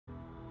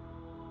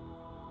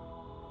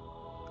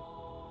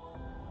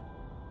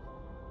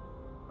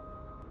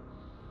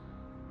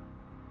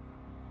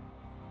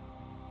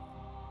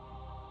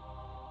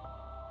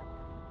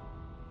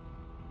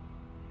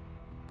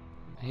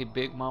Hey,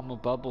 Big Mama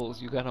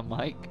Bubbles, you got a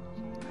mic?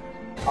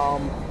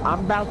 I'm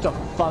about to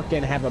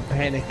fucking have a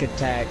panic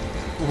attack.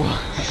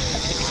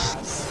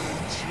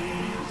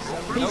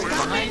 No,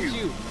 behind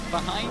you!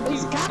 Behind you!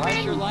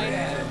 Flash your light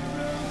at him!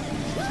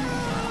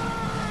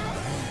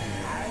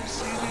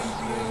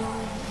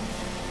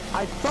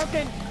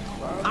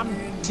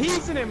 I'm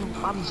teasing him.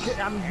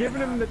 I'm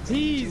giving him the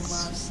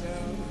tease.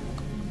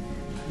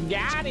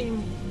 Got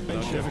him.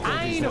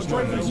 I ain't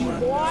afraid of you,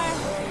 boy.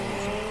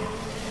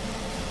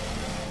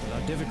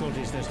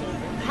 Difficulties there's no.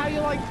 How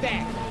you like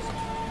that?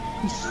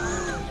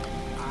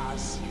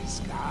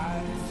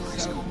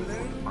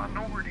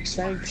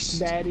 Thanks,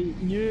 Daddy.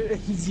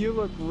 You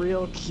look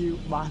real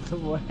cute, by the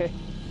way.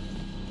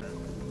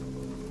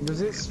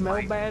 Does it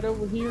smell bad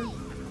over here?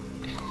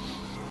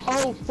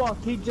 Oh fuck!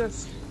 He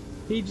just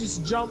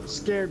jump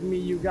scared me,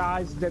 you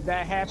guys. Did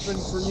that happen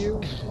for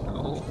you?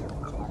 No.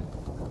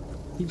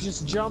 He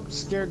just jump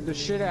scared the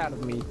shit out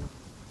of me.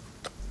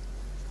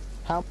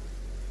 How?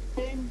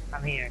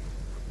 I'm here.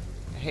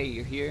 Hey,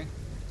 you're here?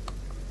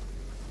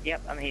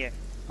 Yep, I'm here.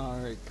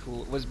 Alright,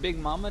 cool. Was Big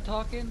Mama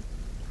talking?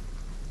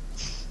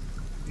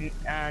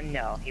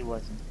 No, he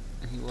wasn't.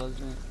 He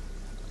wasn't?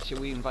 Should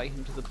we invite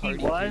him to the party?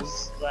 He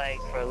was,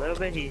 like, for a little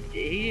bit, he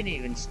didn't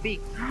even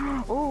speak.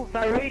 Oh,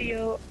 Fajr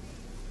radio!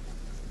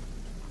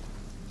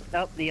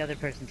 Oh, the other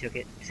person took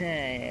it.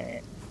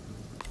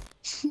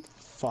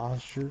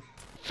 Fajr.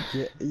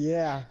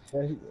 Yeah.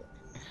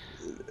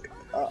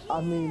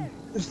 I mean...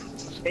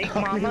 Big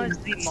Mama's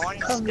the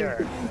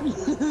monster.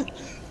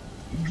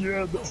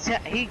 Yeah.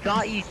 He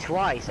got you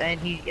twice, and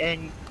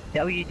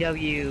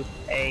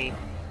WWA.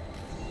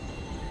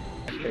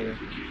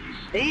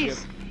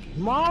 He's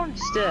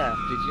monster.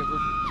 Did you ever?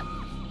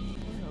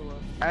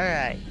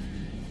 Alright.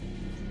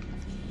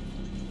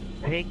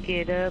 Pick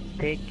it up,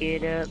 pick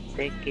it up,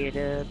 pick it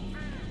up.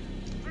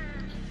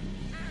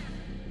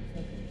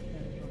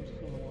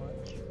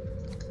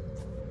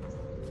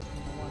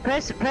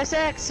 Press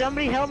X,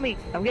 somebody help me.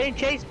 I'm getting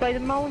chased by the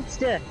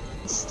monster.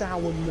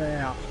 Stop him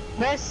now.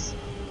 Press.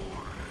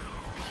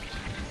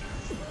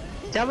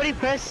 Somebody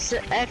press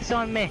X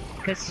on me,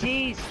 cause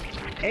she's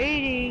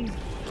eating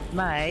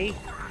my.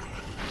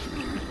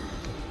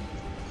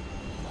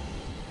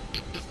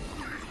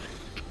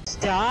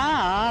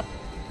 Stop!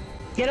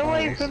 Get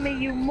away from me,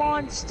 you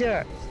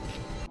monster!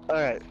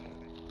 Alright.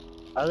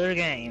 Other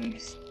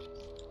games.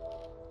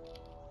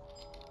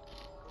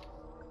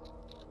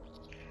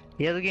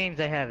 The other games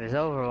I have is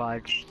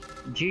Overwatch,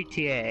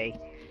 GTA,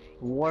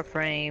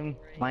 Warframe,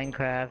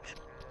 Minecraft,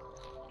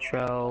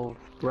 Trove,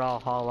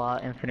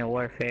 Brawlhalla, Infinite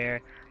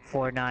Warfare,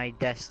 Fortnite,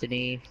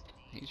 Destiny.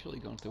 He's really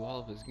going through all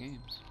of his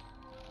games.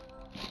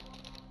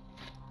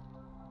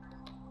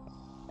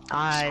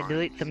 I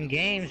delete some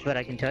games, but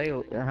I can tell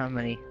you how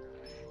many.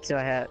 So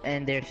I have,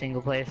 and they're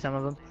single player, some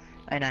of them.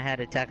 And I had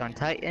Attack on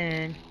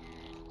Titan,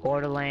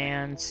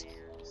 Borderlands,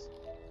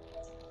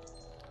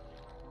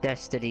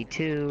 Destiny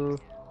 2.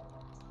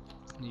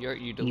 You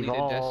deleted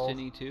Evolve.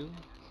 Destiny too?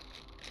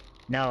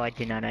 No, I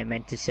did not. I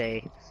meant to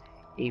say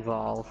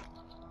Evolve.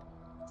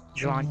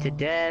 Drawn to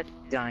Death,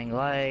 Dying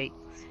Light,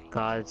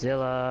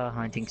 Godzilla,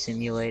 Hunting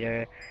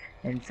Simulator,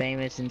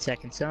 Infamous and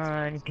Second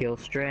Son, Kill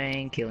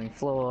String, Killing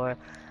Floor.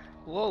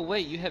 Whoa,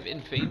 wait, you have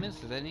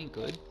Infamous? Is that any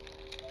good?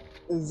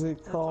 Is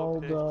it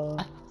called,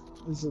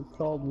 is it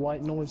called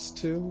White Noise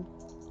 2?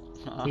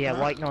 Yeah,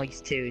 White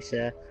Noise 2,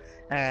 sir.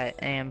 Alright,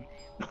 and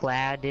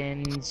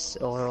Paladins,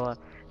 or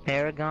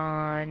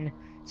Paragon,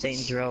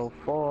 Saints Row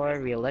 4,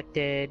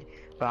 Re-elected,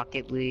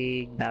 Rocket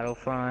League,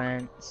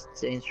 Battlefront,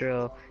 Saints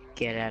Row,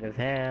 Get Out of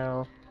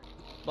Hell.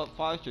 But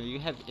Fajr, you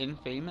have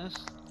Infamous?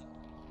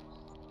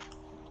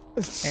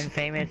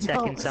 Infamous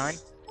Second Son.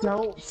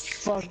 Don't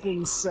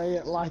fucking say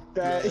it like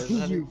that,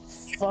 Yeah, you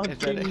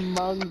fucking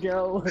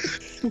mungo.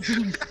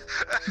 Is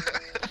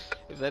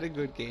that a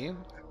good game?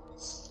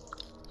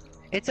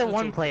 It's a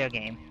one-player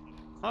game.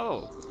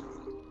 Oh.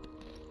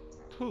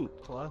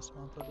 Poop. Last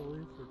month, I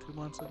believe, or 2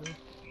 months ago.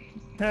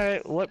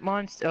 Alright, what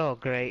monster? Oh,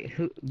 great.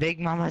 Big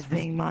Mama's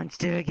being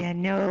monster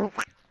again. No.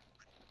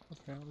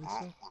 Apparently Well,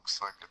 so. looks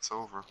like it's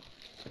over.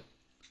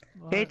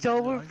 It's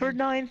over for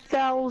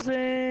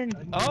 9,000.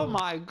 Oh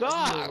my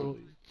god!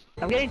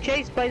 I'm getting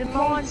chased by the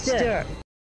monster.